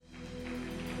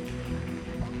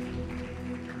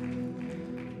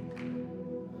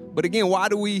But again, why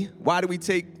do we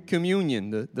take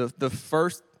communion? The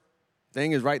first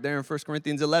thing is right there in 1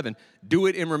 Corinthians 11. Do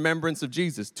it in remembrance of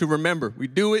Jesus. To remember. We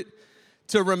do it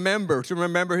to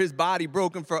remember his body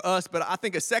broken for us. But I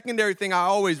think a secondary thing I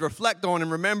always reflect on and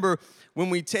remember when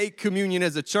we take communion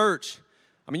as a church.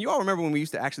 I mean, you all remember when we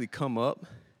used to actually come up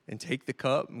and take the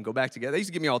cup and go back together? They used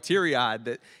to get me all teary-eyed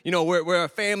that, we're a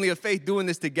family of faith doing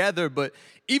this together. But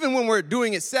even when we're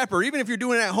doing it separate, even if you're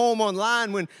doing it at home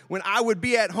online, when I would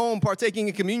be at home partaking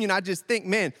in communion, I just think,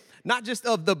 man, not just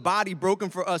of the body broken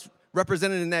for us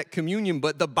represented in that communion,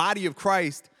 but the body of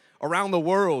Christ around the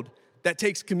world that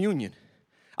takes communion.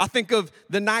 I think of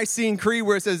the Nicene Creed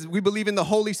where it says we believe in the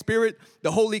Holy Spirit,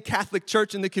 the Holy Catholic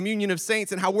Church, and the communion of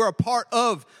saints, and how we're a part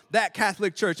of that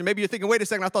Catholic Church. And maybe you're thinking, wait a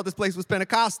second, I thought this place was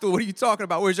Pentecostal. What are you talking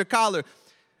about? Where's your collar?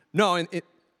 No,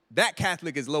 that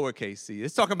Catholic is lowercase c.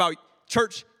 It's talking about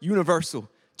church universal,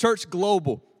 church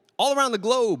global. All around the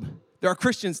globe, there are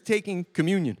Christians taking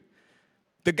communion.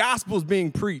 The gospel's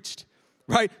being preached,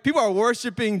 right? People are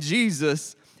worshiping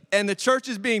Jesus, and the church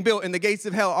is being built, and the gates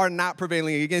of hell are not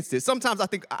prevailing against it. Sometimes I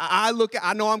think, I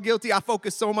know I'm guilty. I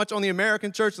focus so much on the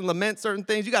American church and lament certain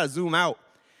things. You got to zoom out.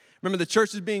 Remember, the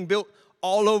church is being built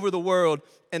all over the world,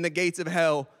 and the gates of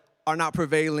hell are not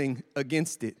prevailing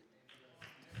against it.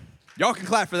 Y'all can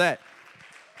clap for that.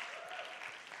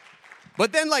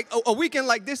 But then like a weekend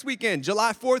like this weekend,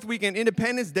 July 4th weekend,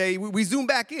 Independence Day, we zoom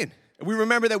back in. We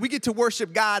remember that we get to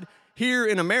worship God here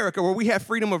in America where we have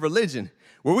freedom of religion,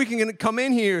 where we can come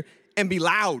in here and be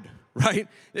loud, right?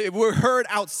 We're heard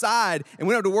outside, and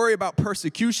we don't have to worry about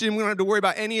persecution. We don't have to worry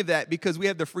about any of that because we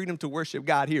have the freedom to worship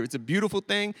God here. It's a beautiful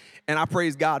thing, and I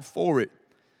praise God for it.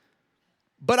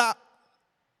 But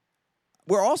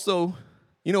we're also,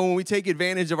 when we take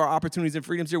advantage of our opportunities and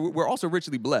freedoms here, we're also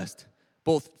richly blessed,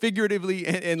 both figuratively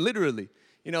and literally,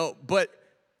 But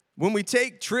when we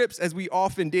take trips, as we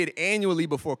often did annually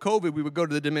before COVID, we would go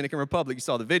to the Dominican Republic. You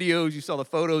saw the videos, you saw the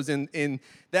photos in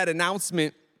that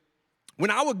announcement. When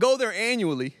I would go there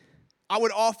annually, I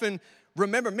would often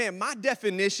remember, man, my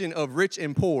definition of rich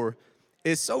and poor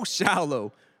is so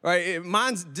shallow, right?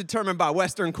 Mine's determined by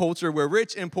Western culture, where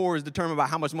rich and poor is determined by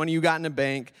how much money you got in the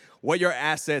bank, what your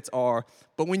assets are.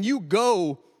 But when you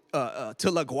go to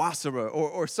La Guasara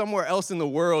or somewhere else in the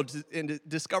world and to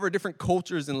discover different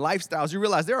cultures and lifestyles, you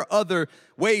realize there are other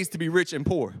ways to be rich and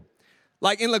poor.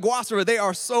 Like in La Guasara, they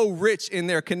are so rich in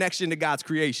their connection to God's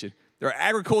creation. They're an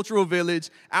agricultural village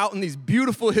out in these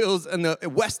beautiful hills in the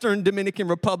Western Dominican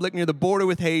Republic near the border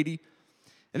with Haiti.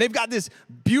 And they've got this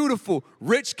beautiful,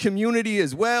 rich community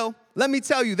as well. Let me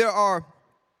tell you,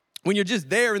 when you're just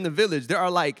there in the village, there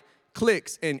are like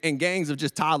cliques and gangs of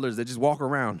just toddlers that just walk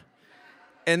around.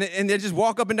 And they just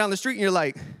walk up and down the street, and you're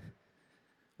like,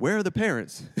 where are the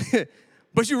parents?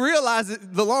 But you realize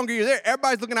that the longer you're there,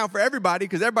 everybody's looking out for everybody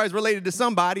because everybody's related to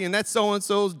somebody, and that's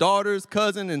so-and-so's daughter's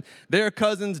cousin and their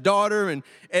cousin's daughter, and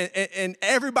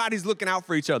everybody's looking out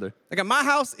for each other. Like at my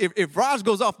house, if Raj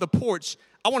goes off the porch,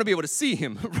 I want to be able to see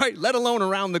him, right? Let alone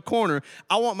around the corner.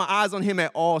 I want my eyes on him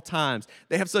at all times.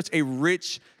 They have such a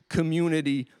rich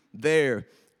community there.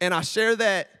 And I share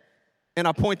that, and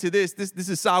I point to this. This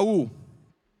is Saul.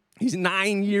 He's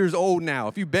 9 years old now.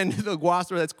 If you've been to the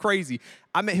Guasara, that's crazy.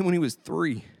 I met him when he was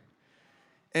 3.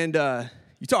 And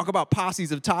you talk about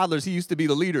posses of toddlers. He used to be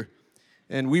the leader.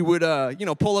 And we would,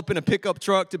 pull up in a pickup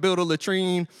truck to build a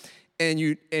latrine.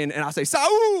 And I say,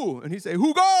 Saul! And he'd say,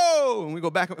 Hugo! And we go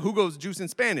back, Hugo's juice in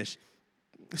Spanish.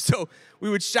 So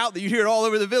we would shout that. You'd hear it all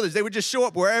over the village. They would just show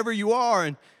up wherever you are.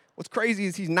 And what's crazy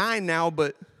is he's 9 now,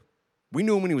 but we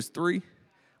knew him when he was 3.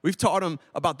 We've taught him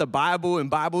about the Bible in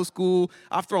Bible school.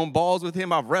 I've thrown balls with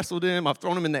him. I've wrestled him. I've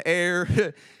thrown him in the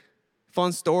air.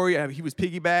 Fun story. He was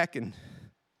piggyback, and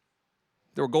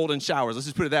there were golden showers. Let's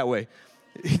just put it that way.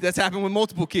 That's happened with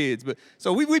multiple kids. But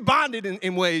so we bonded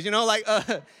in ways, like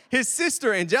his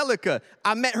sister, Angelica.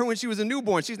 I met her when she was a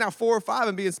newborn. She's now 4 or 5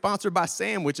 and being sponsored by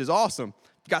Sam, which is awesome.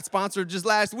 Got sponsored just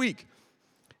last week.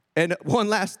 And one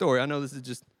last story. I know this is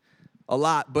just a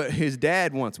lot, but his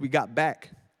dad we got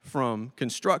back from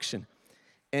construction,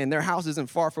 and their house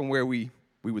isn't far from where we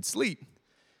would sleep.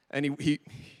 And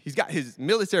he's got his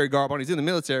military garb on. He's in the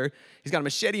military. He's got a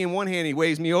machete in one hand. And he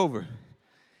waves me over, and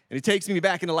he takes me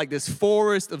back into like this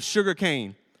forest of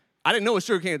sugarcane. I didn't know it was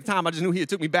sugarcane at the time. I just knew he had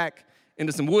took me back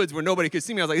into some woods where nobody could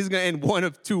see me. I was like, this is going to end one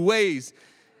of 2 ways.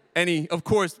 And he, of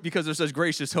course, because they're such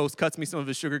gracious hosts, cuts me some of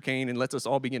his sugarcane and lets us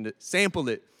all begin to sample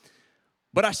it.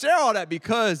 But I share all that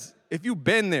because if you've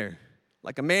been there,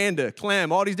 like Amanda,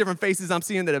 Clem, all these different faces I'm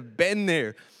seeing that have been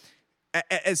there.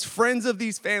 As friends of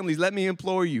these families, let me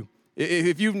implore you,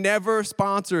 if you've never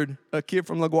sponsored a kid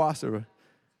from La Guasara,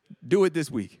 do it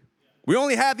this week. We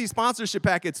only have these sponsorship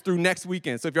packets through next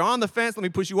weekend. So if you're on the fence, let me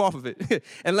push you off of it.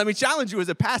 And let me challenge you as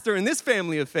a pastor in this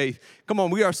family of faith. Come on,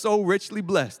 we are so richly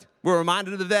blessed. We're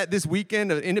reminded of that this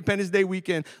weekend, Independence Day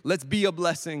weekend. Let's be a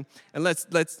blessing. And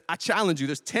I challenge you.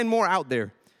 There's 10 more out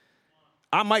there.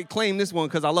 I might claim this one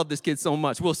because I love this kid so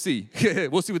much. We'll see.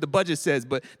 We'll see what the budget says.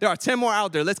 But there are 10 more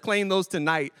out there. Let's claim those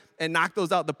tonight and knock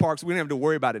those out the park so we don't have to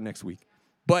worry about it next week.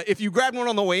 But if you grabbed one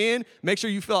on the way in, make sure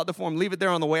you fill out the form, leave it there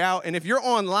on the way out. And if you're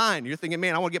online, you're thinking,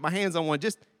 man, I want to get my hands on one,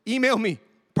 just email me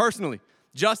personally,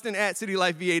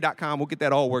 justin@citylifeva.com. We'll get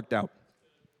that all worked out.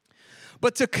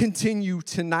 But to continue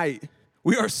tonight,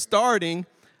 we are starting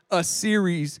a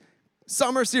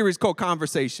summer series called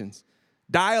Conversations,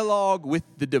 Dialogue with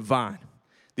the Divine.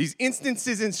 These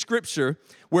instances in Scripture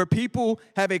where people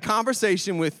have a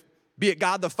conversation with, be it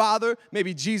God the Father,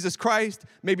 maybe Jesus Christ,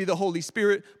 maybe the Holy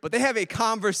Spirit, but they have a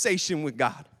conversation with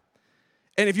God.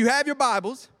 And if you have your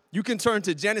Bibles, you can turn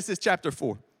to Genesis chapter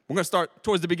 4. We're going to start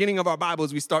towards the beginning of our Bible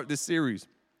as we start this series.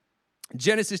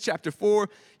 Genesis chapter 4,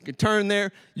 you can turn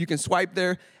there, you can swipe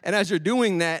there. And as you're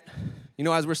doing that, you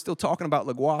know, as we're still talking about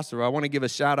LaGuasser, I want to give a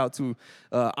shout out to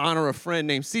honor a friend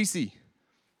named Cece.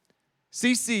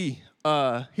 Cece,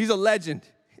 he's a legend.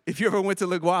 If you ever went to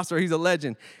LaGuasser, he's a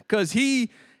legend because he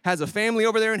has a family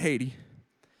over there in Haiti,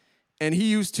 and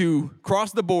he used to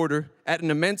cross the border at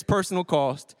an immense personal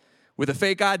cost with a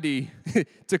fake ID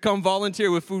to come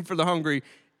volunteer with Food for the Hungry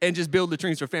and just build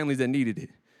latrines for families that needed it.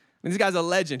 And this guy's a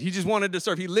legend. He just wanted to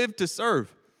serve. He lived to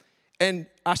serve. And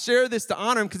I share this to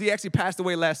honor him because he actually passed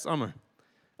away last summer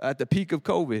at the peak of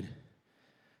COVID.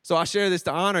 So I share this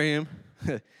to honor him,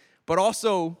 but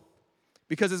also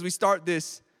because as we start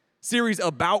this series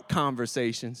about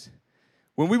conversations,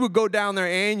 when we would go down there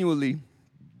annually,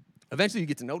 eventually you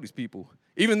get to know these people.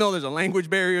 Even though there's a language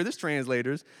barrier, there's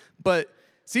translators. But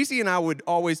Cece and I would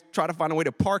always try to find a way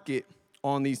to park it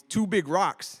on these two big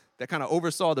rocks that kind of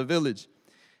oversaw the village.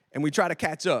 And we try to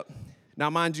catch up. Now,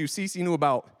 mind you, Cece knew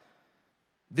about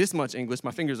this much English.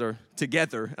 My fingers are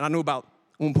together. And I knew about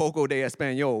un poco de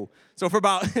español. So for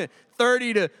about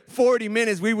 30 to 40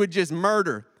 minutes, we would just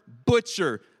murder,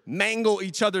 butcher, mangle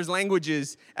each other's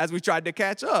languages as we tried to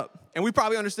catch up. And we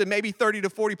probably understood maybe 30 to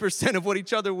 40% of what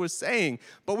each other was saying.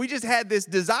 But we just had this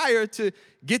desire to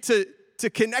get to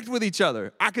connect with each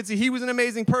other. I could see he was an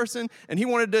amazing person, and he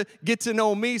wanted to get to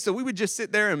know me. So we would just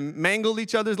sit there and mangle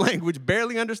each other's language,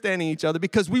 barely understanding each other,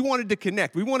 because we wanted to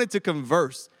connect. We wanted to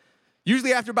converse.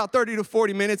 Usually after about 30 to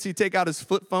 40 minutes, he'd take out his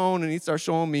flip phone and he'd start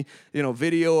showing me,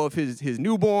 video of his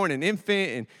newborn and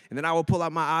infant. And then I would pull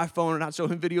out my iPhone and I'd show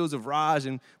him videos of Raj,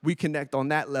 and we connect on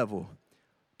that level.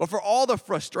 But for all the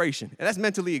frustration, and that's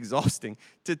mentally exhausting,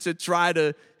 to try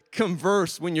to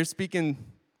converse when you're speaking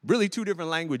really two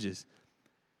different languages,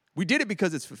 we did it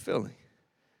because it's fulfilling.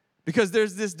 Because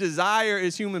there's this desire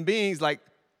as human beings, like,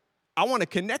 I want to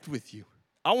connect with you.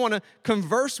 I want to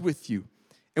converse with you.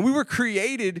 And we were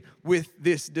created with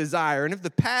this desire. And if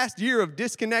the past year of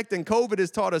disconnect and COVID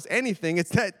has taught us anything,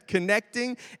 it's that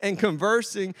connecting and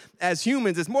conversing as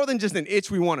humans is more than just an itch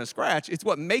we want to scratch. It's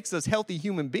what makes us healthy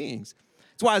human beings.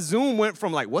 It's why Zoom went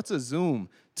from like, what's a Zoom,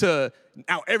 to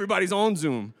now everybody's on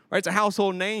Zoom, right? It's a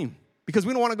household name because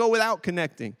we don't want to go without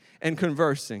connecting and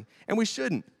conversing. And we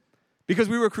shouldn't, because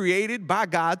we were created by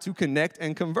God to connect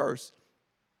and converse.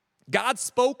 God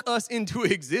spoke us into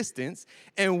existence,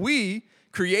 and we,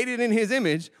 created in his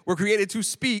image, were created to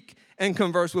speak and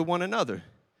converse with one another.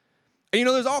 And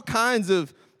there's all kinds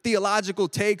of theological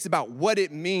takes about what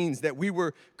it means that we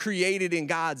were created in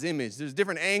God's image. There's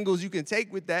different angles you can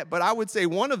take with that, but I would say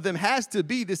one of them has to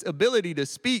be this ability to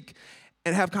speak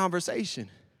and have conversation.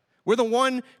 We're the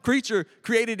one creature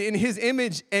created in his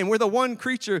image, and we're the one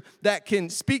creature that can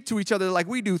speak to each other like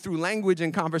we do through language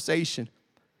and conversation,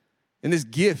 and this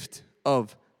gift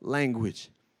of language.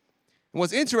 And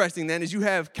what's interesting then is you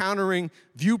have countering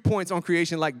viewpoints on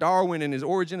creation like Darwin and his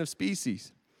Origin of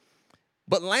Species.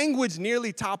 But language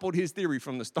nearly toppled his theory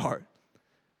from the start,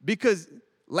 because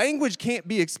language can't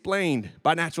be explained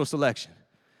by natural selection.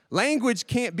 Language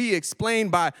can't be explained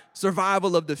by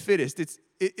survival of the fittest.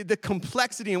 The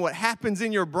complexity and what happens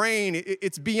in your brain,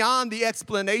 it's beyond the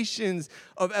explanations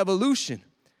of evolution.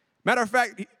 Matter of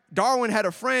fact, Darwin had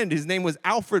a friend, his name was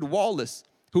Alfred Wallace,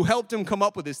 who helped him come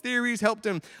up with his theories, helped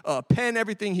him pen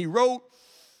everything he wrote.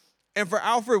 And for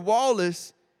Alfred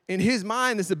Wallace, in his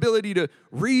mind, this ability to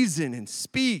reason and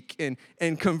speak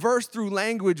and converse through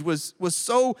language was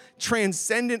so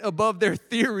transcendent above their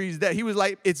theories that he was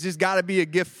like, it's just got to be a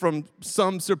gift from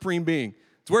some supreme being.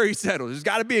 It's where he settled. There's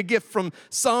got to be a gift from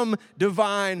some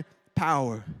divine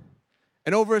power.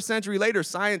 And over a century later,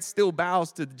 science still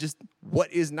bows to just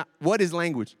what is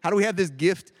language? How do we have this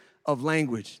gift of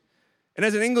language? And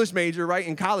as an English major, right,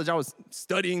 in college, I was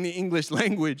studying the English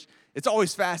language. It's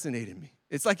always fascinated me.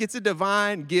 It's like it's a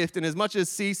divine gift. And as much as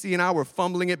Cece and I were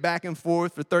fumbling it back and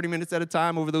forth for 30 minutes at a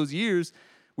time over those years,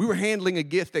 we were handling a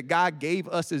gift that God gave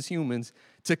us as humans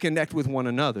to connect with one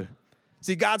another.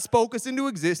 See, God spoke us into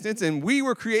existence, and we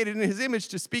were created in his image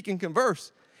to speak and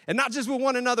converse. And not just with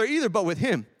one another either, but with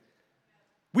him.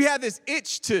 We have this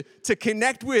itch to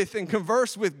connect with and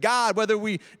converse with God, whether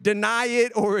we deny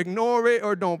it or ignore it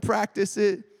or don't practice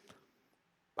it.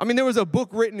 I mean, there was a book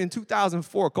written in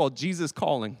 2004 called Jesus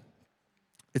Calling.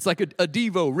 It's like a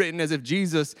Devo written as if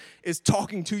Jesus is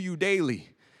talking to you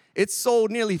daily. It's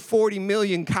sold nearly 40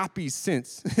 million copies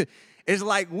since. It's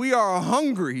like we are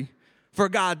hungry for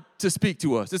God to speak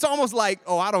to us. It's almost like,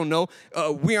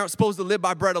 we aren't supposed to live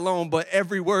by bread alone, but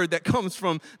every word that comes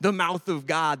from the mouth of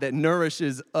God that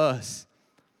nourishes us.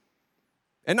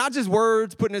 And not just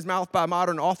words put in his mouth by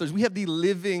modern authors. We have the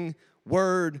living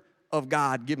word of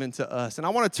God given to us. And I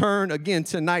want to turn again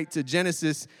tonight to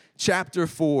Genesis chapter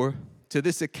 4, to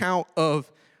this account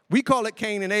of, we call it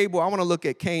Cain and Abel. I want to look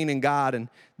at Cain and God and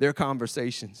their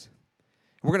conversations.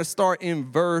 We're going to start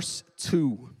in verse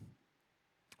 2.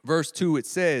 Verse 2, it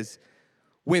says,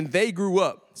 when they grew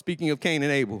up, speaking of Cain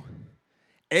and Abel,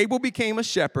 Abel became a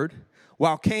shepherd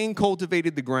while Cain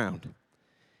cultivated the ground.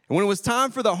 And when it was time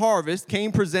for the harvest,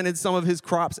 Cain presented some of his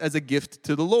crops as a gift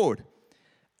to the Lord.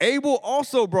 Abel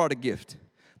also brought a gift,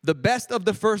 the best of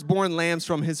the firstborn lambs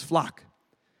from his flock.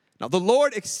 Now the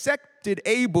Lord accepted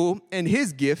Abel and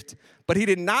his gift, but he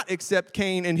did not accept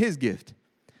Cain and his gift.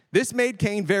 This made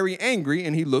Cain very angry,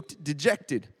 and he looked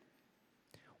dejected.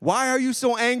 Why are you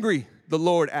so angry? The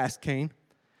Lord asked Cain.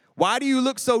 Why do you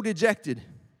look so dejected?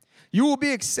 You will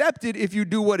be accepted if you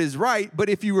do what is right, but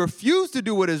if you refuse to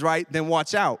do what is right, then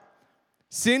watch out.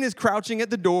 Sin is crouching at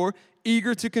the door,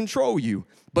 eager to control you,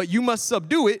 but you must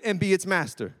subdue it and be its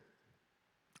master.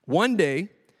 One day,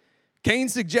 Cain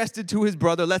suggested to his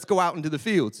brother, let's go out into the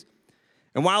fields.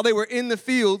 And while they were in the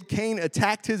field, Cain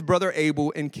attacked his brother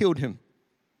Abel and killed him.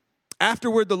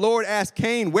 Afterward, the Lord asked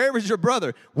Cain, where is your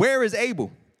brother? Where is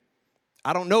Abel?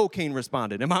 I don't know, Cain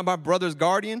responded. Am I my brother's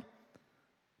guardian?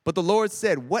 But the Lord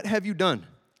said, what have you done?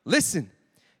 Listen,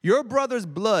 your brother's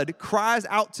blood cries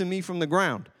out to me from the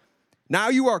ground. Now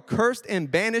you are cursed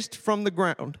and banished from the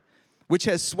ground, which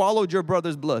has swallowed your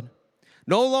brother's blood.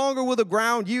 No longer will the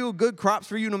ground yield good crops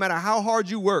for you, no matter how hard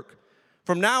you work.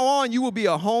 From now on, you will be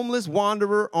a homeless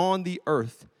wanderer on the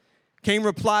earth. Cain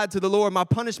replied to the Lord, my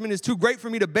punishment is too great for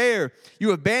me to bear. You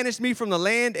have banished me from the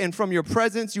land, and from your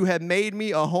presence you have made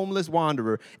me a homeless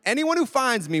wanderer. Anyone who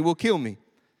finds me will kill me.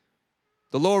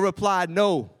 The Lord replied,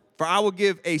 no, for I will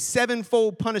give a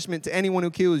sevenfold punishment to anyone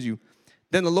who kills you.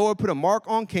 Then the Lord put a mark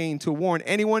on Cain to warn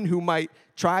anyone who might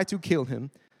try to kill him.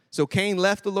 So Cain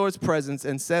left the Lord's presence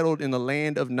and settled in the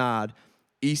land of Nod,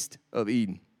 east of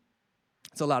Eden.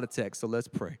 It's a lot of text, so let's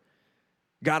pray.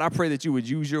 God, I pray that you would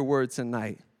use your word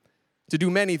tonight to do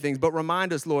many things, but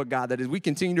remind us, Lord God, that as we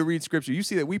continue to read Scripture, you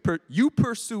see that you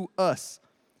pursue us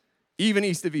even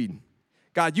east of Eden.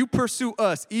 God, you pursue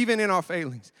us even in our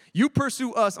failings. You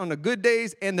pursue us on the good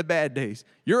days and the bad days.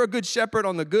 You're a good shepherd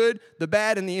on the good, the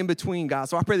bad, and the in-between, God.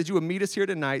 So I pray that you would meet us here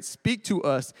tonight, speak to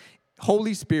us,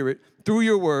 Holy Spirit, through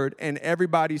your word, and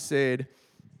everybody said,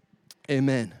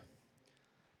 amen.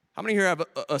 How many here have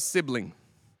a sibling?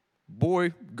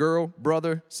 Boy, girl,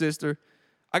 brother, sister?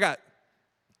 I got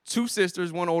 2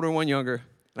 sisters, one older, one younger.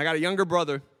 And I got a younger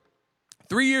brother,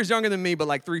 3 years younger than me, but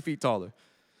like 3 feet taller.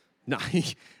 No,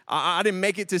 I didn't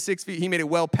make it to 6 feet. He made it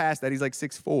well past that. He's like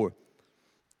 6'4".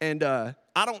 And I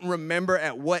don't remember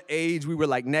at what age we were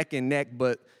like neck and neck,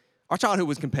 but our childhood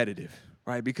was competitive,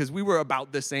 right? Because we were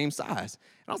about the same size.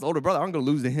 And I was the older brother. I'm going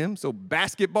to lose to him. So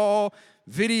basketball,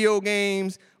 video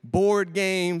games, board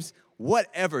games,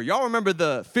 whatever. Y'all remember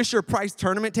the Fisher-Price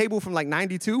tournament table from like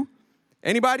 92?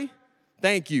 Anybody?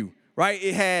 Thank you, right?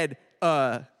 It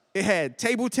had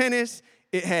table tennis,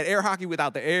 it had air hockey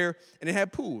without the air, and it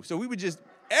had pool. So we would just,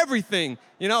 everything,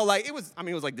 like it was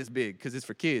like this big because it's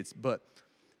for kids, but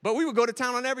we would go to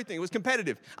town on everything. It was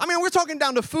competitive. We're talking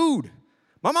down to food.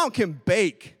 My mom can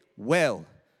bake well,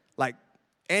 like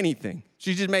anything.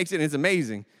 She just makes it, and it's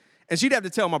amazing. And she'd have to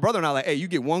tell my brother and I, like, hey, you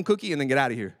get 1 cookie and then get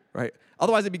out of here, right?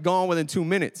 Otherwise, it'd be gone within 2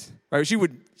 minutes, right? She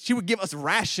would give us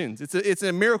rations. It's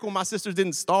a miracle my sisters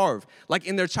didn't starve, like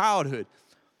in their childhood.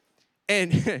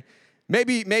 And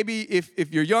maybe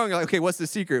if you're young, you're like, okay, what's the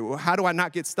secret? Well, how do I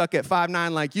not get stuck at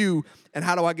 5'9" like you? And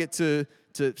how do I get to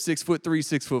 6'3",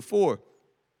 6'4"?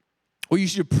 Well, you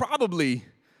should probably,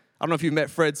 I don't know if you've met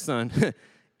Fred's son,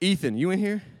 Ethan. You in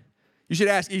here? You should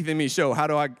ask Ethan me, how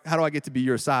do I get to be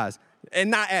your size? And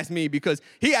not ask me, because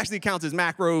he actually counts his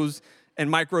macros and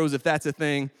micros, if that's a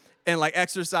thing, and like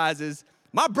exercises.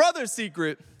 My brother's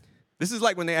secret, this is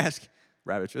like when they ask,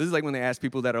 rabbit trail, this is like when they ask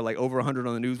people that are like over 100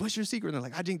 on the news, what's your secret? And they're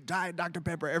like, I drink Diet Dr.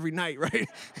 Pepper every night, right?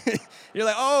 You're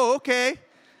like, oh, okay.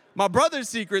 My brother's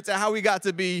secret to how we got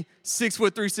to be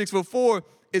 6'3", 6'4",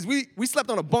 is we slept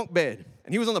on a bunk bed,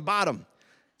 and he was on the bottom.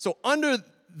 So under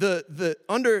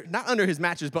not under his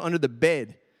mattress, but under the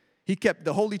bed, he kept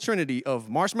the holy trinity of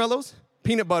marshmallows,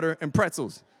 peanut butter, and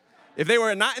pretzels. If they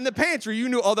were not in the pantry, you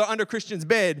knew, oh, they're under Christian's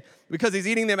bed because he's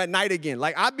eating them at night again.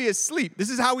 Like, I'd be asleep. This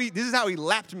is how he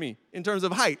lapped me in terms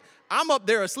of height. I'm up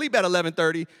there asleep at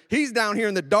 11:30. He's down here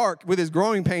in the dark with his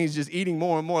growing pains, just eating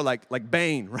more and more like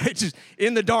Bane, right? Just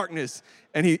in the darkness.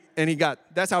 And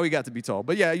that's how he got to be tall.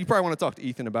 But yeah, you probably want to talk to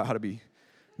Ethan about how to be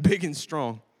big and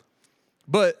strong.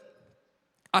 But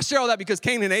I share all that because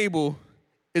Cain and Abel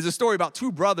is a story about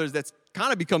two brothers that's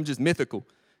kind of become just mythical.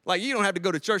 Like, you don't have to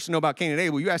go to church to know about Cain and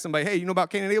Abel. You ask somebody, hey, you know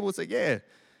about Cain and Abel? It's like, yeah,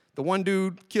 the one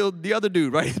dude killed the other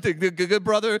dude, right? The good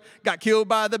brother got killed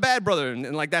by the bad brother,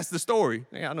 and like, that's the story.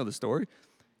 Yeah, I know the story.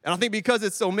 And I think because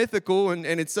it's so mythical and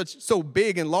it's so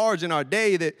big and large in our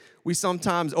day that we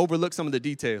sometimes overlook some of the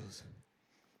details.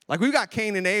 Like, we've got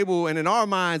Cain and Abel, and in our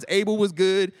minds, Abel was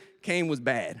good, Cain was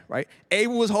bad, right?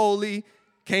 Abel was holy,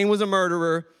 Cain was a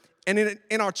murderer. And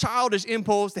in our childish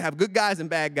impulse to have good guys and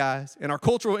bad guys, and our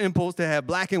cultural impulse to have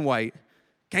black and white,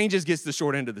 Cain just gets the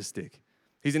short end of the stick.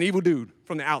 He's an evil dude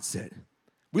from the outset.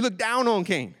 We look down on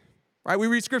Cain, right? We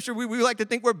read scripture, we like to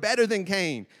think we're better than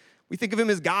Cain. We think of him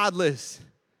as godless.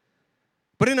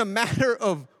 But in a matter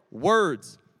of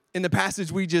words, in the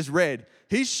passage we just read,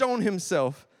 he's shown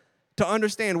himself to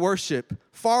understand worship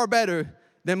far better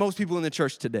than most people in the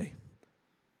church today.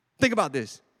 Think about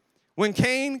this. When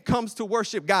Cain comes to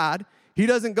worship God, he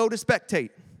doesn't go to spectate.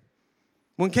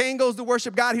 When Cain goes to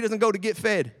worship God, he doesn't go to get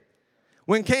fed.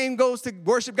 When Cain goes to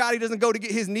worship God, he doesn't go to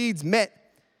get his needs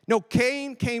met. No,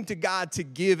 Cain came to God to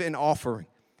give an offering.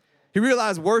 He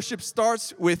realized worship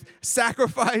starts with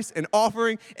sacrifice and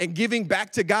offering and giving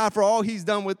back to God for all he's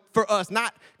done for us,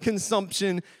 not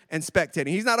consumption and spectating.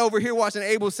 He's not over here watching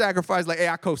Abel's sacrifice like, hey,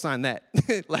 I co-sign that.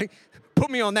 Like,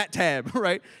 put me on that tab,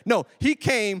 right? No, he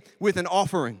came with an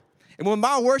offering. And when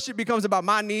my worship becomes about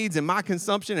my needs and my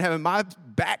consumption and having my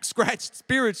back scratched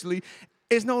spiritually,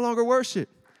 it's no longer worship.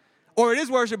 Or it is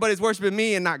worship, but it's worshiping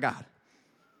me and not God.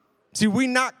 See, we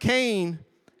not Cain,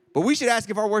 but we should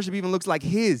ask if our worship even looks like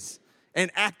his,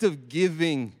 an act of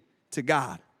giving to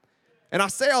God. And I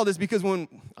say all this because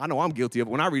I know I'm guilty of it.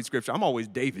 When I read scripture, I'm always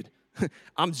David.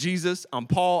 I'm Jesus, I'm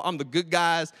Paul, I'm the good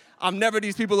guys. I'm never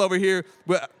these people over here,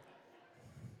 but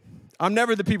I'm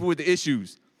never the people with the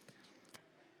issues.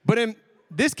 But in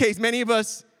this case, many of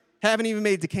us haven't even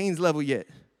made it to Cain's level yet,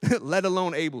 let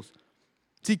alone Abel's.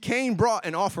 See, Cain brought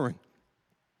an offering.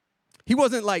 He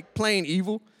wasn't like playing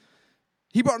evil.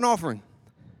 He brought an offering.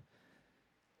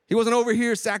 He wasn't over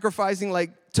here sacrificing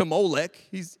like to Molech.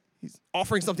 He's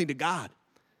offering something to God.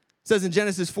 It says in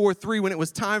Genesis 4:3, when it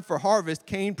was time for harvest,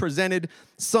 Cain presented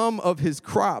some of his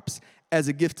crops as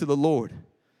a gift to the Lord.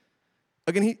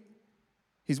 Again,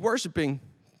 he's worshiping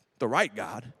the right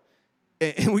God.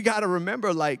 And we got to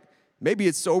remember, like, maybe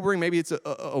it's sobering, maybe it's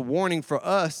a warning for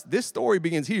us. This story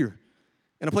begins here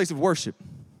in a place of worship,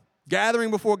 gathering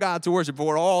before God to worship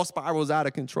before it all spirals out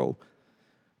of control.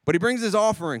 But he brings his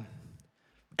offering,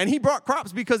 and he brought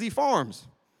crops because he farms.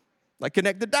 Like,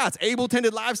 connect the dots. Abel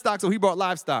tended livestock, so he brought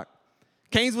livestock.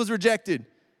 Cain's was rejected.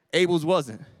 Abel's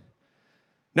wasn't.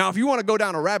 Now, if you want to go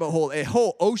down a rabbit hole, a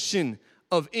whole ocean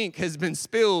of ink has been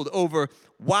spilled over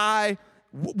what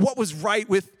was right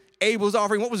with Abel's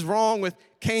offering, what was wrong with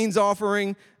Cain's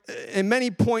offering, and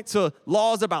many point to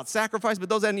laws about sacrifice, but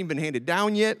those hadn't even been handed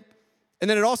down yet. And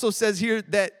then it also says here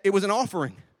that it was an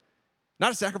offering.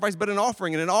 Not a sacrifice, but an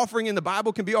offering. And an offering in the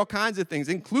Bible can be all kinds of things,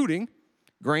 including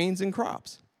grains and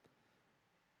crops.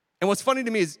 And what's funny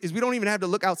to me is we don't even have to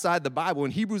look outside the Bible.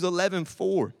 In Hebrews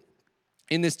 11:4,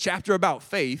 in this chapter about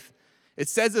faith, it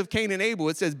says of Cain and Abel,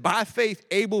 it says, by faith,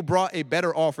 Abel brought a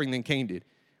better offering than Cain did.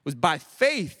 It was by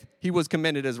faith he was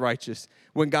commended as righteous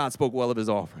when God spoke well of his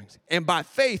offerings. And by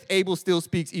faith, Abel still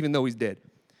speaks even though he's dead.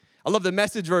 I love the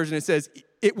Message version. It says,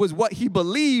 it was what he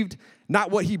believed,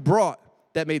 not what he brought,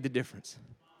 that made the difference.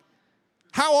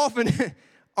 How often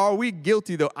are we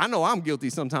guilty, though? I know I'm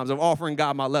guilty sometimes of offering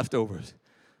God my leftovers.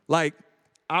 Like,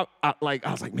 I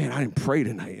was like, man, I didn't pray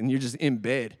tonight. And you're just in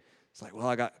bed. It's like, well,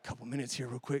 I got a couple minutes here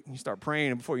real quick. And you start praying,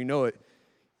 and before you know it,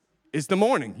 it's the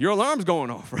morning. Your alarm's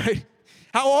going off, right?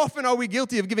 How often are we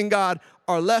guilty of giving God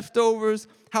our leftovers?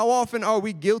 How often are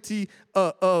we guilty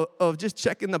of just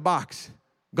checking the box,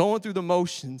 going through the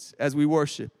motions as we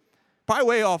worship? Probably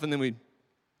way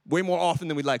more often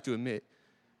than we'd like to admit.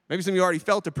 Maybe some of you already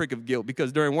felt a prick of guilt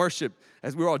because during worship,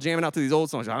 as we were all jamming out to these old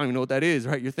songs, I don't even know what that is,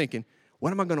 right? You're thinking,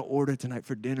 what am I going to order tonight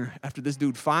for dinner after this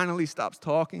dude finally stops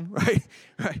talking, right?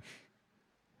 Right?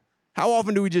 How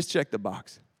often do we just check the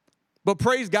box? But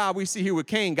praise God, we see here with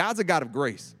Cain, God's a God of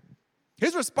grace.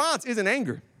 His response isn't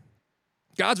anger.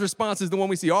 God's response is the one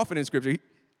we see often in Scripture.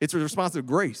 It's a response of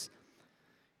grace.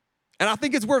 And I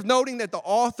think it's worth noting that the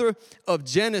author of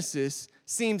Genesis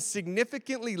seems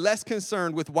significantly less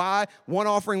concerned with why one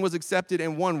offering was accepted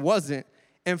and one wasn't,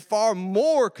 and far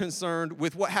more concerned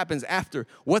with what happens after.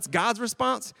 What's God's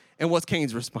response and what's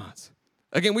Cain's response?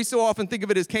 Again, we so often think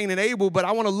of it as Cain and Abel, but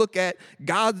I want to look at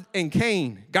God and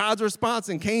Cain, God's response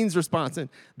and Cain's response and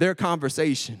their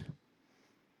conversation.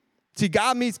 See,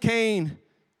 God meets Cain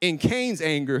in Cain's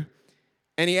anger,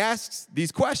 and he asks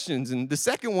these questions. And the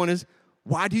second one is,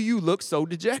 why do you look so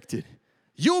dejected?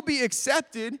 You'll be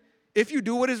accepted if you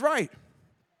do what is right.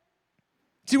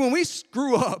 See, when we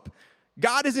screw up,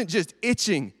 God isn't just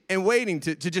itching and waiting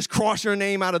to just cross your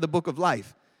name out of the book of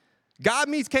life. God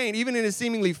meets Cain, even in his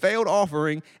seemingly failed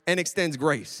offering, and extends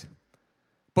grace.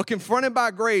 But confronted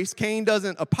by grace, Cain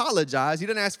doesn't apologize. He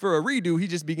doesn't ask for a redo. He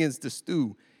just begins to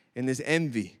stew in this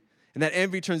envy. And that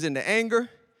envy turns into anger, and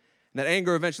that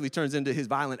anger eventually turns into his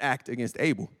violent act against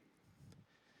Abel.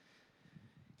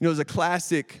 You know, there's a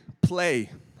classic play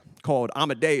called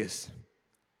Amadeus.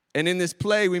 And in this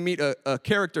play, we meet a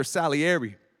character,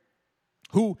 Salieri,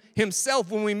 who himself,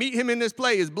 when we meet him in this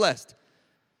play, is blessed.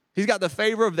 He's got the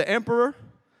favor of the emperor.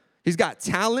 He's got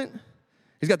talent.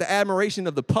 He's got the admiration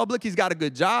of the public. He's got a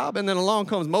good job. And then along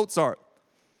comes Mozart.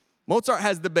 Mozart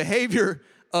has the behavior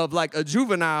of like a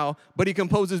juvenile, but he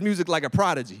composes music like a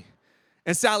prodigy.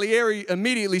 And Salieri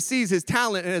immediately sees his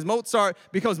talent, and as Mozart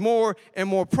becomes more and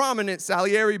more prominent,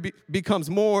 Salieri becomes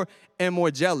more and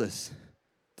more jealous,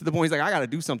 to the point he's like, I got to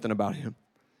do something about him.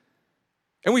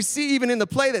 And we see even in the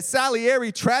play that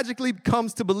Salieri tragically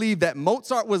comes to believe that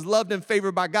Mozart was loved and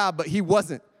favored by God, but he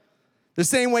wasn't. The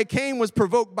same way Cain was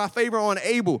provoked by favor on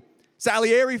Abel,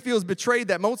 Salieri feels betrayed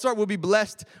that Mozart will be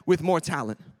blessed with more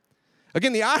talent.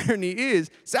 Again, the irony is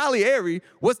Salieri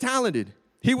was talented.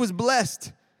 He was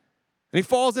blessed. And he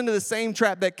falls into the same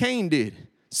trap that Cain did.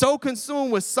 So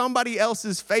consumed with somebody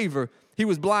else's favor, he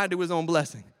was blind to his own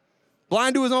blessing.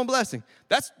 Blind to his own blessing.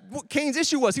 That's what Cain's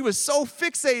issue was. He was so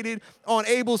fixated on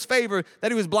Abel's favor that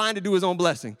he was blind to do his own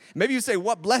blessing. Maybe you say,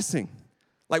 what blessing?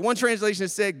 Like one translation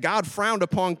said, God frowned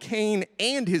upon Cain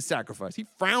and his sacrifice. He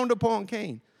frowned upon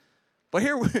Cain. But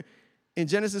here in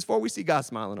Genesis 4, we see God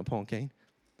smiling upon Cain.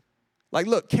 Like,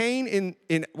 look, Cain,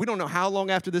 we don't know how long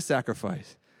after this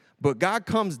sacrifice, but God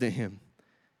comes to him,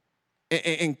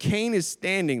 and Cain is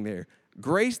standing there,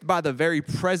 graced by the very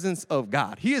presence of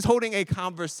God. He is holding a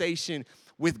conversation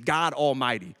with God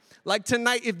Almighty. Like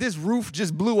tonight, if this roof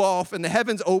just blew off and the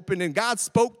heavens opened and God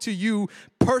spoke to you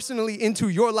personally into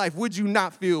your life, would you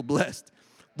not feel blessed?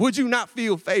 Would you not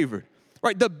feel favored?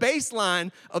 Right? The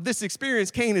baseline of this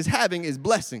experience Cain is having is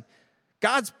blessing.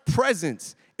 God's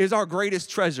presence is our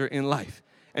greatest treasure in life.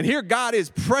 And here God is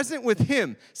present with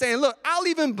him, saying, look, I'll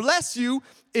even bless you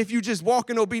if you just walk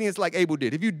in obedience like Abel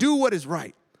did, if you do what is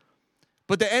right.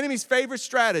 But the enemy's favorite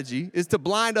strategy is to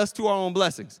blind us to our own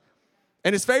blessings.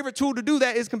 And his favorite tool to do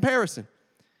that is comparison.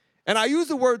 And I use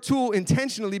the word tool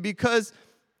intentionally because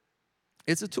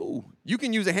it's a tool. You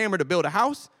can use a hammer to build a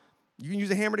house. You can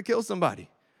use a hammer to kill somebody,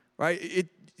 right? It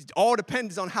all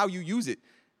depends on how you use it.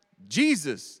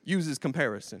 Jesus uses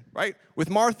comparison, right? With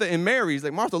Martha and Mary, he's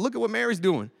like, Martha, look at what Mary's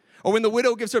doing. Or when the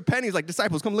widow gives her pennies, like,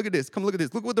 disciples, come look at this, come look at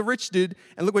this. Look what the rich did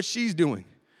and look what she's doing,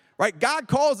 right? God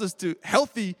calls us to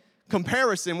healthy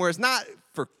comparison where it's not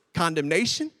for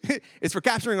condemnation. It's for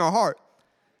capturing our heart.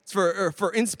 It's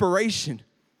for inspiration.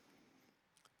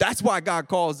 That's why God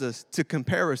calls us to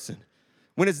comparison.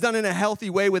 When it's done in a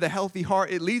healthy way with a healthy heart,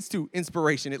 it leads to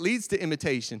inspiration. It leads to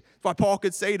imitation. That's why Paul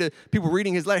could say to people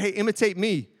reading his letter, hey, imitate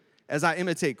me as I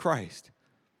imitate Christ.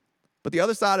 But the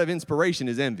other side of inspiration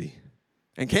is envy.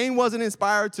 And Cain wasn't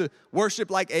inspired to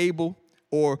worship like Abel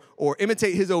or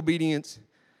imitate his obedience.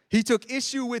 He took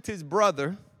issue with his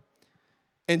brother,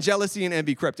 and jealousy and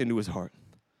envy crept into his heart.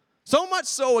 So much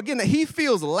so, again, that he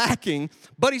feels lacking,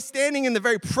 but he's standing in the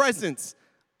very presence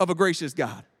of a gracious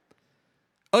God.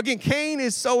 Again, Cain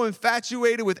is so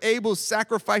infatuated with Abel's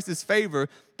sacrifice's favor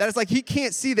that it's like he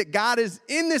can't see that God is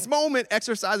in this moment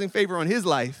exercising favor on his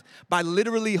life by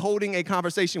literally holding a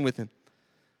conversation with him.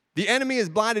 The enemy has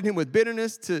blinded him with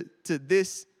bitterness to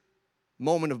this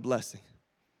moment of blessing.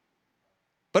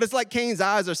 But it's like Cain's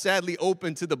eyes are sadly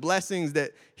open to the blessings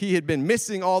that he had been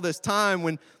missing all this time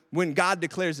when God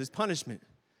declares his punishment.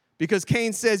 Because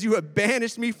Cain says, you have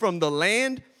banished me from the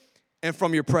land and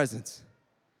from your presence.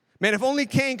 Man, if only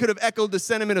Cain could have echoed the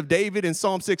sentiment of David in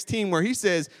Psalm 16 where he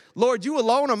says, Lord, you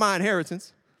alone are my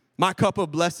inheritance, my cup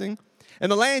of blessing,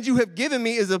 and the land you have given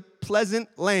me is a pleasant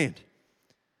land.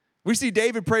 We see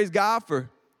David praise God for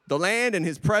the land and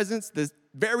his presence, the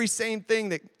very same thing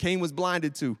that Cain was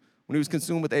blinded to when he was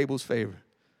consumed with Abel's favor.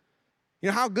 You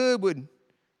know, how good would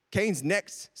Cain's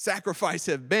next sacrifice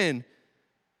have been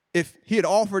if he had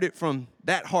offered it from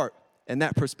that heart and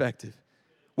that perspective?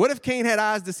 What if Cain had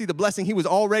eyes to see the blessing he was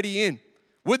already in?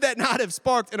 Would that not have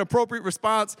sparked an appropriate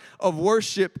response of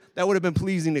worship that would have been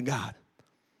pleasing to God?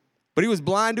 But he was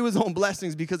blind to his own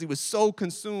blessings because he was so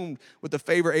consumed with the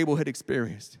favor Abel had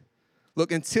experienced.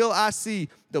 Look, until I see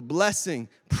the blessing,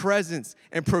 presence,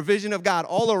 and provision of God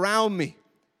all around me,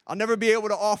 I'll never be able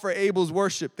to offer Abel's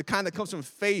worship, the kind that comes from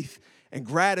faith and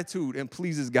gratitude and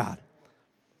pleases God.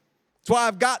 That's why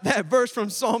I've got that verse from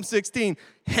Psalm 16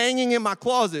 hanging in my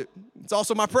closet. It's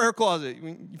also my prayer closet.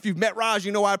 If you've met Raj,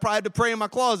 you know I probably had to pray in my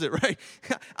closet, right?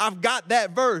 I've got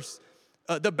that verse.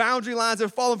 The boundary lines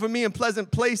have fallen for me in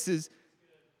pleasant places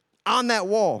on that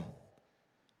wall.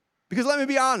 Because let me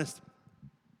be honest.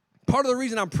 Part of the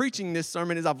reason I'm preaching this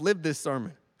sermon is I've lived this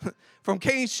sermon from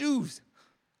Cain's shoes.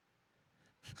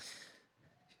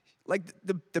 Like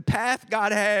the path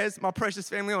God has my precious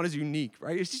family on is unique,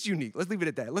 right? It's just unique. Let's leave it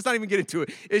at that. Let's not even get into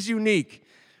it. It's unique,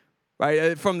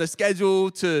 right? From the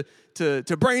schedule to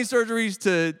brain surgeries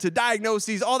to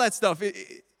diagnoses, all that stuff.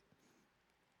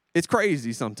 It's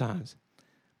crazy sometimes.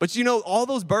 But you know, all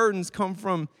those burdens come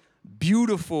from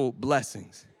beautiful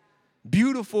blessings,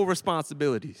 beautiful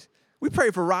responsibilities. We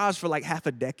prayed for Raj for like half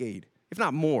a decade, if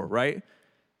not more, right?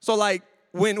 So like,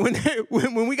 when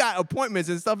we got appointments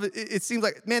and stuff, it seems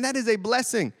like, man, that is a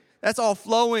blessing. That's all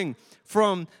flowing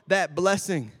from that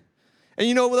blessing. And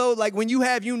you know, though, like when you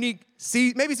have maybe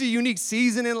it's a unique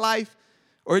season in life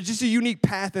or just a unique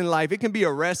path in life, it can be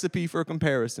a recipe for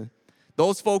comparison.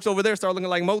 Those folks over there start looking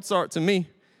like Mozart to me.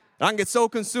 And I can get so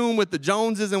consumed with the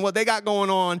Joneses and what they got going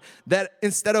on that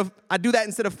I do that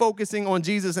instead of focusing on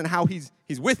Jesus and how he's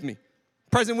with me,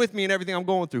 present with me in everything I'm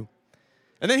going through.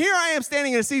 And then here I am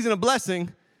standing in a season of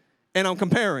blessing, and I'm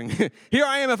comparing. Here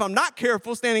I am, if I'm not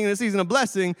careful, standing in a season of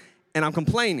blessing, and I'm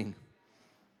complaining.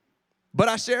 But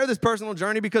I share this personal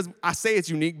journey because I say it's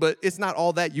unique, but it's not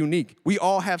all that unique. We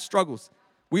all have struggles.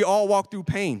 We all walk through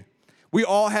pain. We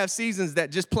all have seasons that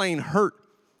just plain hurt,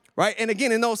 right? And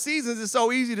again, in those seasons, it's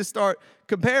so easy to start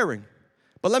comparing.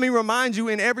 But let me remind you,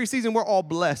 in every season, we're all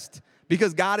blessed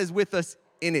because God is with us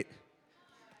in it.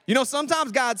 You know,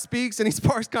 sometimes God speaks and he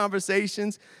sparks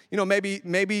conversations. You know,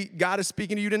 maybe God is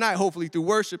speaking to you tonight, hopefully through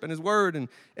worship and his word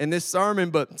and this sermon.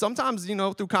 But sometimes, you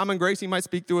know, through common grace, he might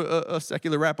speak through a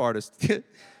secular rap artist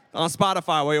on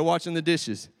Spotify while you're washing the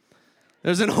dishes.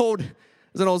 There's an old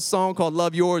song called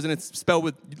Love Yours, and it's spelled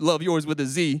with Love Yours with a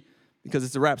Z because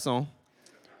it's a rap song,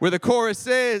 where the chorus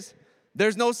says,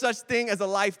 there's no such thing as a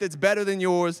life that's better than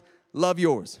yours. Love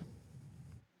yours.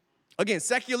 Again,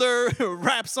 secular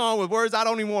rap song with words I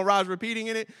don't even want Raj repeating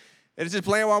in it. And it's just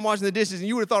playing while I'm washing the dishes. And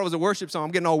you would have thought it was a worship song.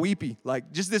 I'm getting all weepy.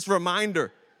 Like, just this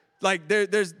reminder. Like,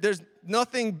 there's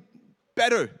nothing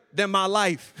better than my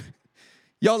life.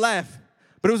 Y'all laugh.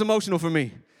 But it was emotional for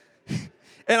me.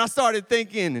 And I started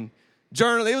thinking and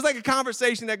journaling. It was like a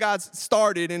conversation that God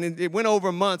started. And it went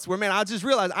over months where, man, I just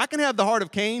realized I can have the heart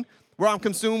of Cain, where I'm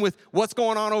consumed with what's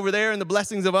going on over there and the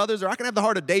blessings of others. Or I can have the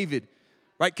heart of David,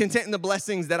 right? Content in the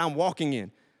blessings that I'm walking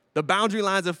in. The boundary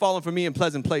lines have fallen for me in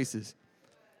pleasant places.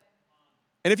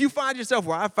 And if you find yourself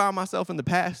where I found myself in the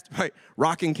past, right,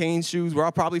 rocking Cain's shoes, where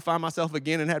I'll probably find myself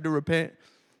again and have to repent,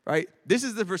 right? This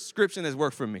is the prescription that's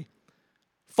worked for me.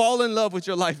 Fall in love with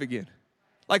your life again.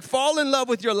 Like, fall in love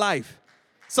with your life.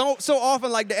 So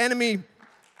often, like the enemy,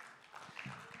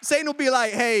 Satan will be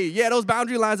like, hey, yeah, those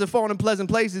boundary lines have fallen in pleasant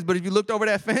places, but if you looked over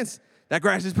that fence, that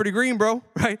grass is pretty green, bro,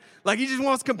 right? Like, he just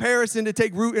wants comparison to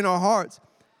take root in our hearts.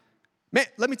 Man,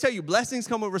 let me tell you, blessings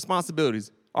come with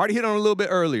responsibilities. I already hit on it a little bit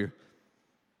earlier.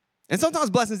 And sometimes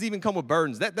blessings even come with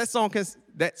burdens. That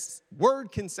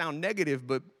word can sound negative,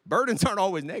 but burdens aren't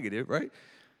always negative, right?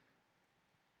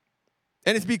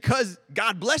 And it's because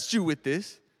God blessed you with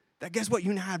this that guess what?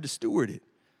 You now have to steward it.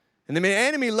 And the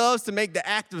enemy loves to make the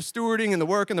act of stewarding and the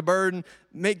work and the burden,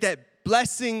 make that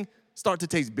blessing start to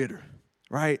taste bitter.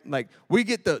 Right? Like, we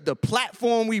get the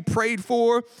platform we prayed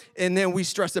for, and then we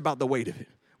stress about the weight of it.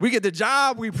 We get the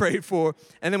job we prayed for,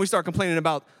 and then we start complaining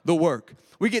about the work.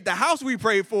 We get the house we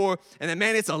prayed for, and then,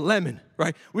 man, it's a lemon,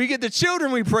 right? We get the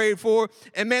children we prayed for,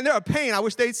 and, man, they're a pain. I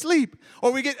wish they'd sleep.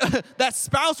 Or we get that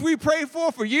spouse we prayed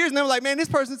for years, and they're like, man, this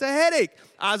person's a headache.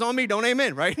 Eyes on me, don't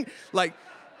amen, right? Like,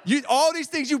 all these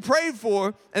things you prayed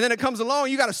for, and then it comes along,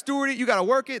 you got to steward it, you got to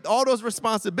work it, all those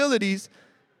responsibilities.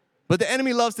 But the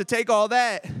enemy loves to take all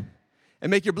that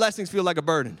and make your blessings feel like a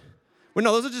burden. Well,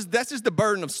 no, that's just the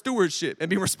burden of stewardship and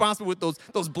being responsible with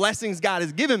those blessings God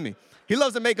has given me. He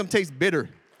loves to make them taste bitter.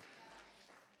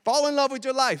 Fall in love with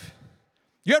your life.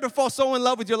 You have to fall so in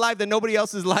love with your life that nobody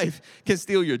else's life can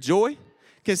steal your joy,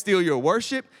 can steal your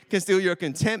worship, can steal your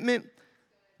contentment.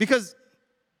 Because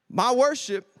I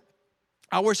worship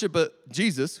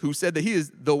Jesus, who said that he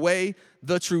is the way,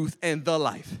 the truth, and the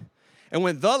life. And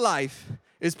when the life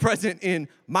is present in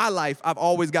my life, I've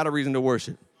always got a reason to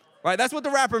worship. Right? That's what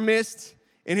the rapper missed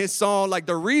in his song. Like,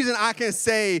 the reason I can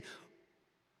say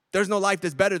there's no life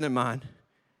that's better than mine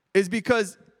is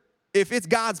because if it's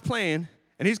God's plan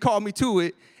and he's called me to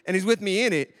it and he's with me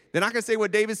in it, then I can say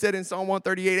what David said in Psalm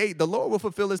 138:8, the Lord will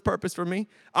fulfill his purpose for me.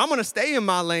 I'm going to stay in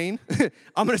my lane.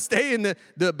 I'm going to stay in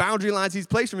the boundary lines he's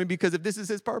placed for me, because if this is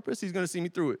his purpose, he's going to see me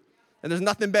through it. And there's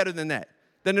nothing better than that,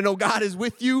 than to know God is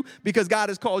with you because God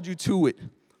has called you to it.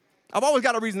 I've always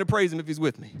got a reason to praise him if he's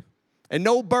with me. And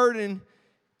no burden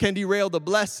can derail the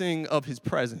blessing of his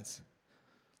presence.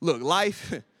 Look,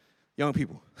 life, young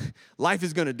people, life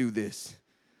is going to do this.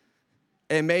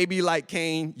 And maybe like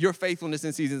Cain, your faithfulness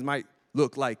in seasons might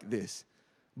look like this.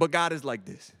 But God is like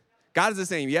this. God is the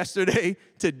same yesterday,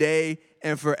 today,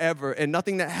 and forever. And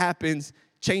nothing that happens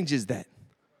changes that.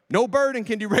 No burden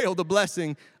can derail the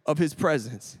blessing of his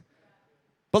presence.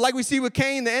 But like we see with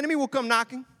Cain, the enemy will come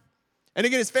knocking. And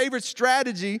again, his favorite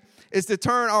strategy is to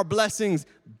turn our blessings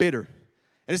bitter.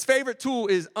 And his favorite tool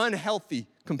is unhealthy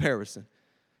comparison.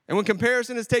 And when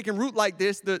comparison is taking root like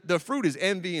this, the fruit is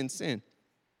envy and sin.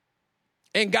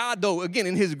 And God, though, again,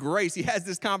 in his grace, he has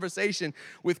this conversation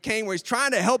with Cain where he's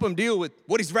trying to help him deal with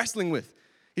what he's wrestling with.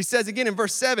 He says again in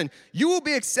verse 7, you will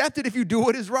be accepted if you do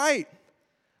what is right.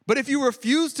 But if you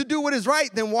refuse to do what is right,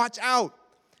 then watch out.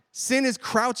 Sin is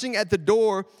crouching at the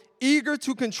door, eager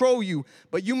to control you,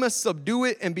 but you must subdue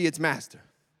it and be its master.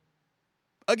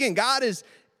 Again, God is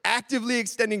actively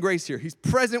extending grace here. He's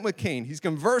present with Cain. He's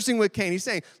conversing with Cain. He's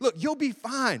saying, look, you'll be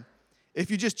fine if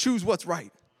you just choose what's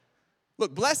right.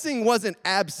 Look, blessing wasn't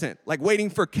absent, like waiting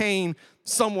for Cain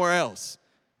somewhere else.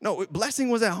 No, blessing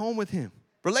was at home with him.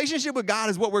 Relationship with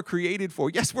God is what we're created for.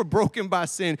 Yes, we're broken by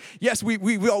sin. Yes,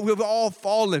 we've all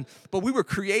fallen, but we were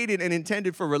created and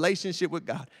intended for relationship with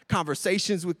God,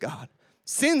 conversations with God.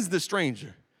 Sin's the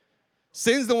stranger.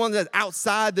 Sin's the one that's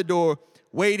outside the door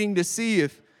waiting to see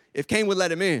if Cain would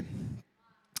let him in.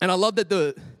 And I love that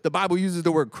the Bible uses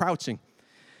the word crouching.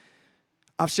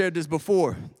 I've shared this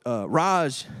before.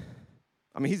 Raj,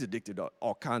 he's addicted to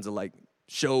all kinds of like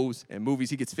shows and movies.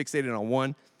 He gets fixated on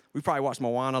one. We probably watched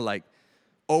Moana like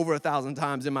over 1,000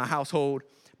 times in my household.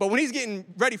 But when he's getting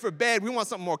ready for bed, we want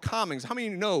something more calming. So how many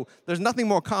of you know there's nothing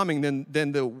more calming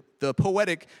than the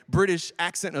poetic British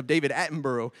accent of David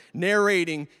Attenborough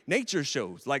narrating nature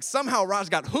shows? Like somehow Raj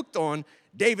got hooked on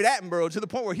David Attenborough to the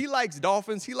point where he likes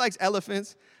dolphins, he likes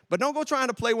elephants. But don't go trying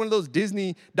to play one of those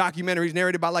Disney documentaries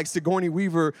narrated by like Sigourney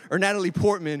Weaver or Natalie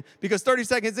Portman, because 30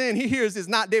 seconds in, he hears it's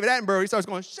not David Attenborough. He starts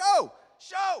going, show.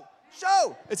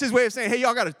 It's his way of saying, hey,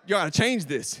 y'all gotta change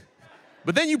this.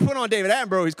 But then you put on David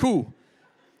Attenborough, he's cool.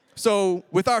 So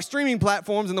with our streaming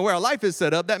platforms and the way our life is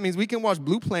set up, that means we can watch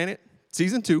Blue Planet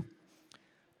Season 2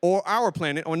 or Our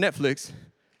Planet on Netflix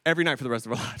every night for the rest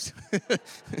of our lives.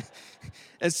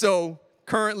 And so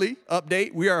currently,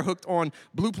 update, we are hooked on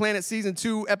Blue Planet Season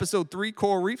 2, Episode 3,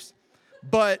 Coral Reefs.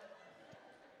 But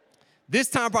this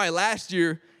time, probably last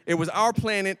year, it was Our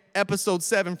Planet, Episode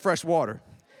 7, Fresh Water.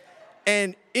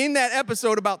 And in that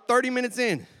episode, about 30 minutes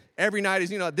in, every night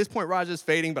is, at this point, Raja's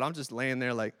fading, but I'm just laying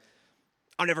there like,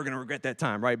 I'm never going to regret that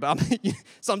time, right? But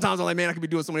sometimes I'm like, man, I could be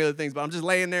doing so many other things. But I'm just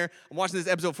laying there. I'm watching this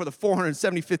episode for the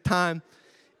 475th time.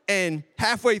 And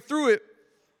halfway through it,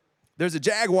 there's a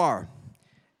jaguar.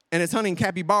 And it's hunting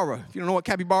capybara. If you don't know what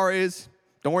capybara is,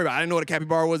 don't worry about it. I didn't know what a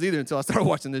capybara was either until I started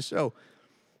watching this show.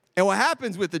 And what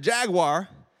happens with the jaguar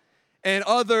and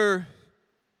other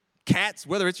cats,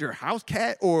 whether it's your house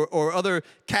cat or other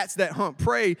cats that hunt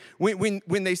prey,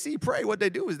 when they see prey, what they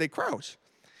do is they crouch.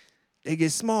 They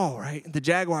get small, right? The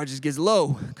jaguar just gets low,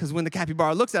 because when the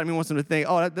capybara looks at him, he wants them to think,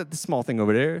 oh, that's the small thing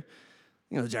over there.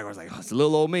 The jaguar's like, oh, it's a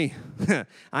little old me.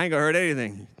 I ain't gonna hurt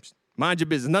anything. Mind your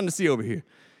business, nothing to see over here.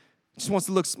 Just wants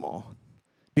to look small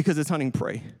because it's hunting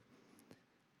prey.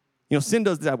 Sin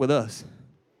does that with us.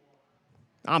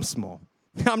 I'm small.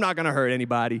 I'm not going to hurt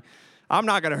anybody. I'm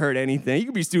not going to hurt anything. You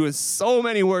could be doing so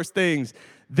many worse things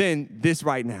than this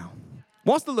right now.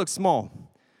 Wants to look small.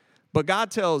 But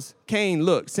God tells Cain,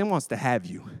 look, sin wants to have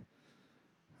you.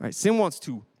 Right? Sin wants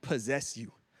to possess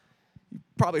you. You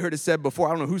probably heard it said before.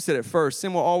 I don't know who said it first.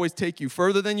 Sin will always take you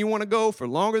further than you want to go, for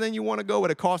longer than you want to go, at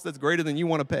a cost that's greater than you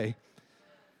want to pay.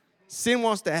 Sin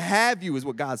wants to have you is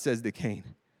what God says to Cain.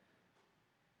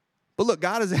 But look,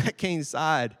 God is at Cain's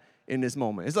side in this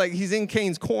moment. It's like he's in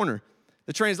Cain's corner.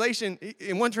 The translation,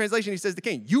 in one translation, he says to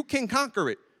Cain, you can conquer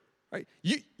it. Right?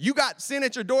 You got sin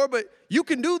at your door, but you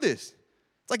can do this.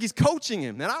 It's like he's coaching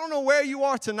him. And I don't know where you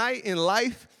are tonight in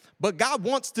life, but God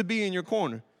wants to be in your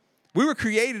corner. We were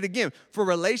created, again, for a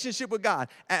relationship with God,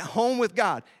 at home with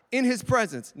God, in his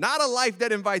presence. Not a life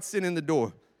that invites sin in the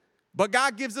door. But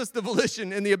God gives us the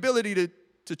volition and the ability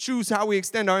to choose how we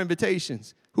extend our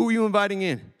invitations. Who are you inviting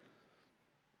in?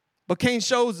 But Cain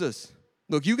shows us,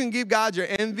 look, you can give God your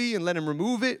envy and let him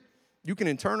remove it. You can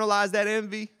internalize that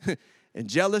envy and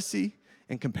jealousy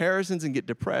and comparisons and get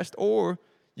depressed, or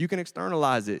you can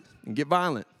externalize it and get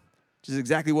violent, which is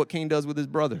exactly what Cain does with his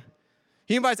brother.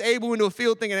 He invites Abel into a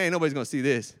field thinking, hey, nobody's going to see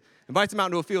this. Invites him out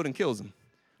into a field and kills him,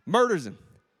 murders him.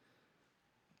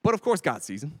 But of course, God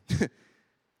sees him.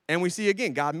 And we see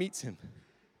again, God meets him,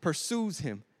 pursues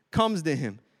him, comes to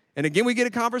him. And again, we get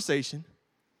a conversation.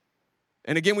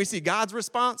 And again, we see God's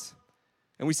response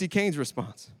and we see Cain's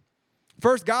response.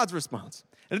 First, God's response.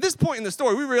 And at this point in the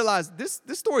story, we realize this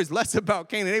story is less about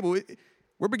Cain and Abel.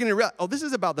 We're beginning to realize, this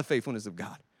is about the faithfulness of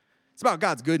God. It's about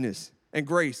God's goodness and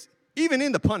grace, even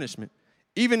in the punishment,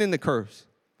 even in the curse.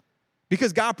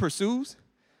 Because God pursues,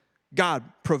 God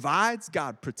provides,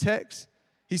 God protects.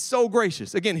 He's so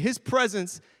gracious. Again, his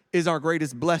presence is our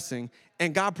greatest blessing,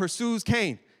 and God pursues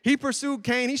Cain. He pursued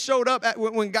Cain. He showed up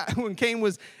when Cain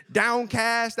was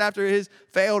downcast after his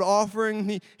failed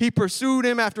offering. He pursued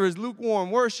him after his lukewarm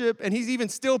worship, and he's even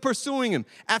still pursuing him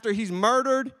after he's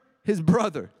murdered his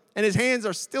brother, and his hands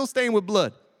are still stained with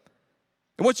blood.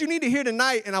 And what you need to hear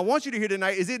tonight, and I want you to hear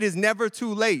tonight, is it is never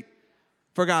too late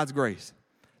for God's grace.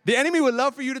 The enemy would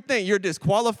love for you to think you're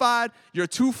disqualified, you're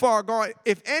too far gone.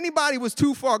 If anybody was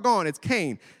too far gone, it's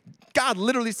Cain. God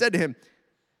literally said to him,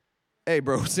 hey,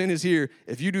 bro, sin is here.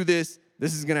 If you do this,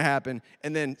 this is going to happen.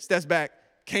 And then steps back,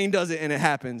 Cain does it, and it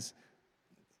happens.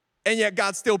 And yet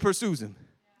God still pursues him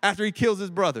after he kills his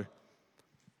brother.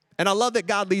 And I love that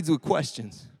God leads with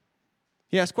questions.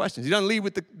 He asks questions. He doesn't lead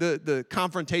with the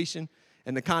confrontation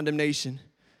and the condemnation.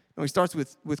 No, he starts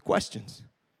with questions.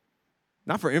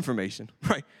 Not for information,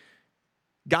 right?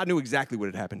 God knew exactly what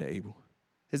had happened to Abel.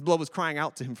 His blood was crying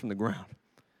out to him from the ground.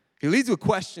 He leads with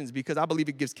questions because I believe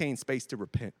it gives Cain space to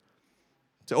repent,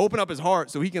 to open up his heart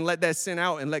so he can let that sin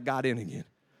out and let God in again.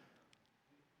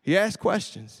 He asks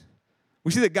questions.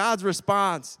 We see that God's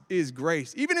response is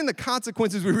grace, even in the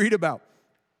consequences we read about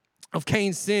of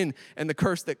Cain's sin and the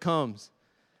curse that comes.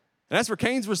 And as for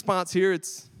Cain's response here,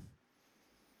 it's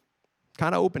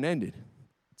kind of open-ended.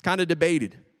 It's kind of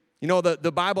debated. You know,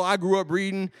 the Bible I grew up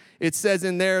reading, it says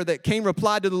in there that Cain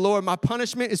replied to the Lord, my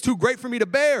punishment is too great for me to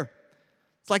bear.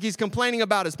 It's like he's complaining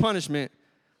about his punishment,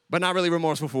 but not really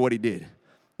remorseful for what he did.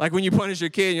 Like when you punish your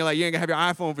kid and you're like, you ain't gonna have your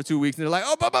iPhone for 2 weeks, and they're like,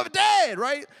 oh, but Dad,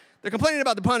 right? They're complaining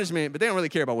about the punishment, but they don't really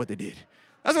care about what they did.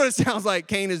 That's what it sounds like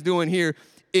Cain is doing here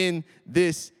in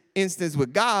this instance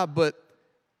with God, but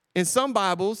in some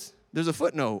Bibles, there's a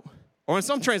footnote. Or in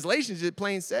some translations, it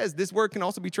plain says this word can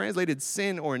also be translated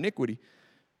sin or iniquity.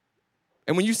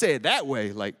 And when you say it that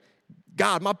way, like,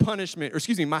 God, my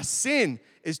sin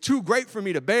is too great for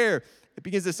me to bear, it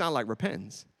begins to sound like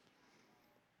repentance.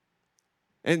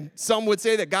 And some would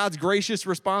say that God's gracious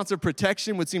response of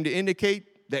protection would seem to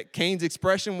indicate that Cain's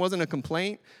expression wasn't a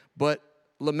complaint, but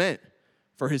lament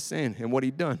for his sin and what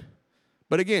he'd done.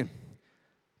 But again,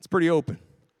 it's pretty open.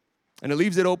 And it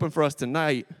leaves it open for us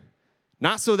tonight,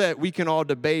 not so that we can all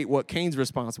debate what Cain's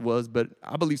response was, but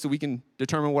I believe so we can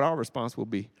determine what our response will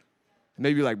be.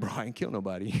 Maybe you're like, bro, I ain't killed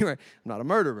nobody. I'm not a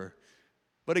murderer.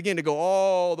 But again, to go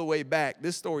all the way back,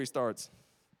 this story starts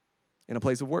in a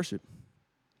place of worship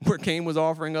where Cain was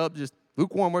offering up just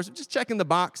lukewarm worship, just checking the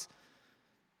box,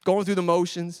 going through the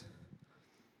motions.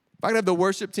 If I could have the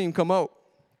worship team come up.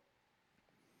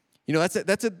 You know,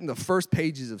 that's in the first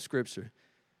pages of Scripture.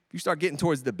 If you start getting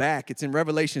towards the back, it's in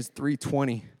Revelation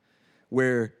 3:20,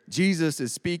 where Jesus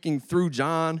is speaking through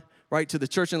John, right, to the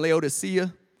church in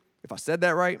Laodicea, if I said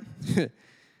that right.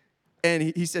 And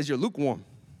he says, you're lukewarm.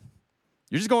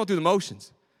 You're just going through the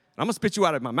motions. I'm going to spit you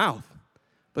out of my mouth.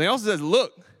 But he also says,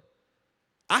 look,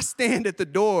 I stand at the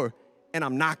door and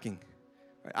I'm knocking.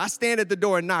 I stand at the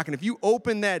door and knock. And if you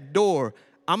open that door,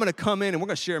 I'm going to come in and we're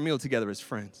going to share a meal together as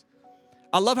friends.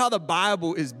 I love how the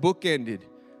Bible is bookended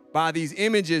by these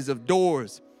images of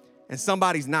doors and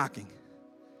somebody's knocking.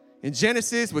 In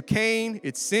Genesis with Cain,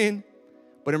 it's sin.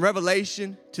 But in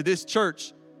Revelation to this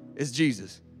church, it's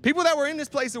Jesus. People that were in this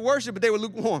place of worship, but they were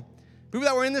lukewarm. People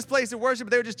that were in this place of worship,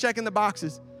 but they were just checking the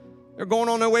boxes. They're going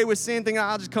on their way with sin, thinking,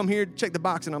 I'll just come here, check the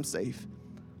box, and I'm safe.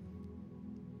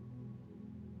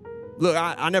 Look,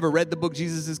 I never read the book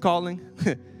Jesus is Calling,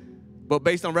 but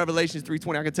based on Revelation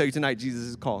 3:20, I can tell you tonight Jesus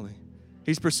is calling.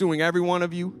 He's pursuing every one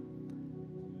of you.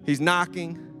 He's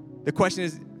knocking. The question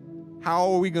is,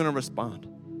 how are we going to respond?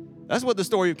 That's what the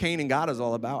story of Cain and God is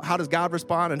all about. How does God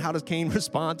respond and how does Cain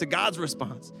respond to God's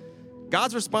response?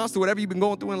 God's response to whatever you've been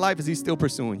going through in life is he's still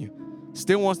pursuing you,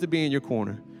 still wants to be in your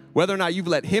corner. Whether or not you've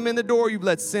let him in the door, you've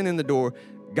let sin in the door,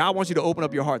 God wants you to open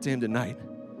up your heart to him tonight.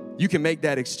 You can make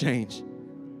that exchange.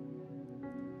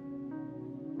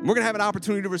 We're going to have an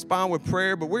opportunity to respond with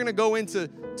prayer, but we're going to go into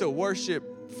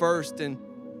worship first. And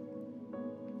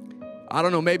I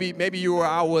don't know, maybe you or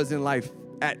I was in life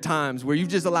at times where you've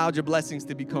just allowed your blessings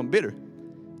to become bitter.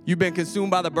 You've been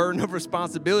consumed by the burden of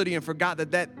responsibility and forgot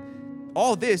that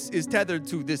all this is tethered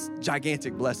to this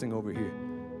gigantic blessing over here.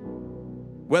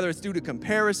 Whether it's due to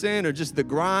comparison or just the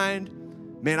grind,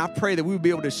 man, I pray that we would be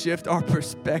able to shift our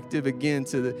perspective again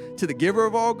to the giver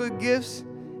of all good gifts,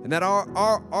 and that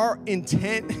our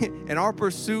intent and our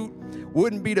pursuit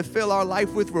wouldn't be to fill our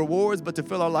life with rewards, but to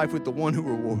fill our life with the one who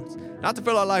rewards. Not to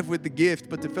fill our life with the gift,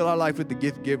 but to fill our life with the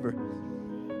gift giver.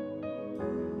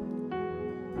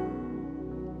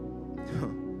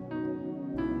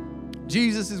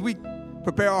 Jesus, as we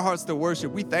prepare our hearts to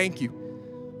worship, we thank you.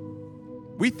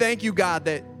 We thank you, God,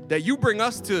 that you bring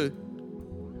us to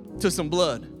some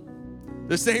blood.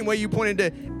 The same way you pointed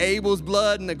to Abel's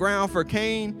blood in the ground for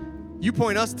Cain, you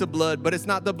point us to blood, but it's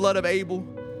not the blood of Abel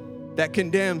that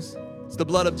condemns. It's the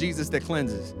blood of Jesus that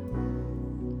cleanses.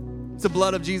 It's the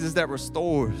blood of Jesus that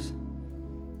restores.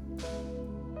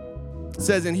 It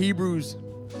says in Hebrews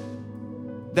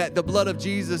that the blood of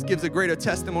Jesus gives a greater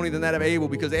testimony than that of Abel,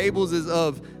 because Abel's is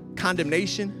of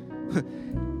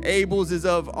condemnation. Abel's is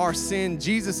of our sin.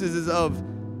 Jesus's is of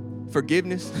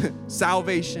forgiveness,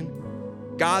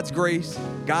 salvation, God's grace,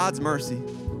 God's mercy.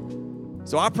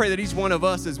 So I pray that each one of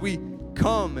us, as we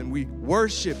come and we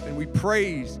worship and we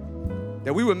praise,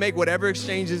 that we would make whatever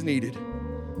exchange is needed,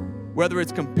 whether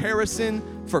it's comparison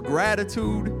for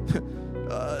gratitude,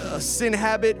 a sin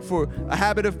habit for a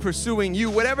habit of pursuing you,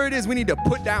 whatever it is we need to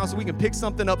put down so we can pick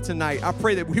something up tonight. I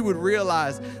pray that we would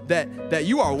realize that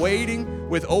you are waiting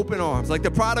with open arms, like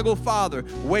the prodigal father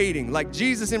waiting, like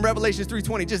Jesus in Revelation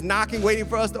 3:20, just knocking, waiting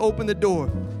for us to open the door.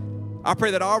 I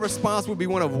pray that our response would be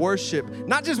one of worship,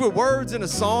 not just with words in a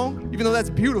song, even though that's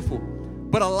beautiful,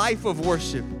 but a life of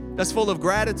worship that's full of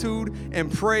gratitude and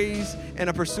praise and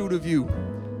a pursuit of you.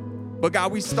 But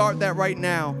God, we start that right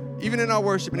now, even in our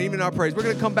worship and even in our praise. We're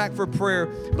going to come back for prayer,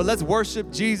 but let's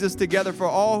worship Jesus together for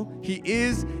all he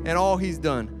is and all he's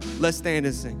done. Let's stand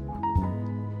and sing.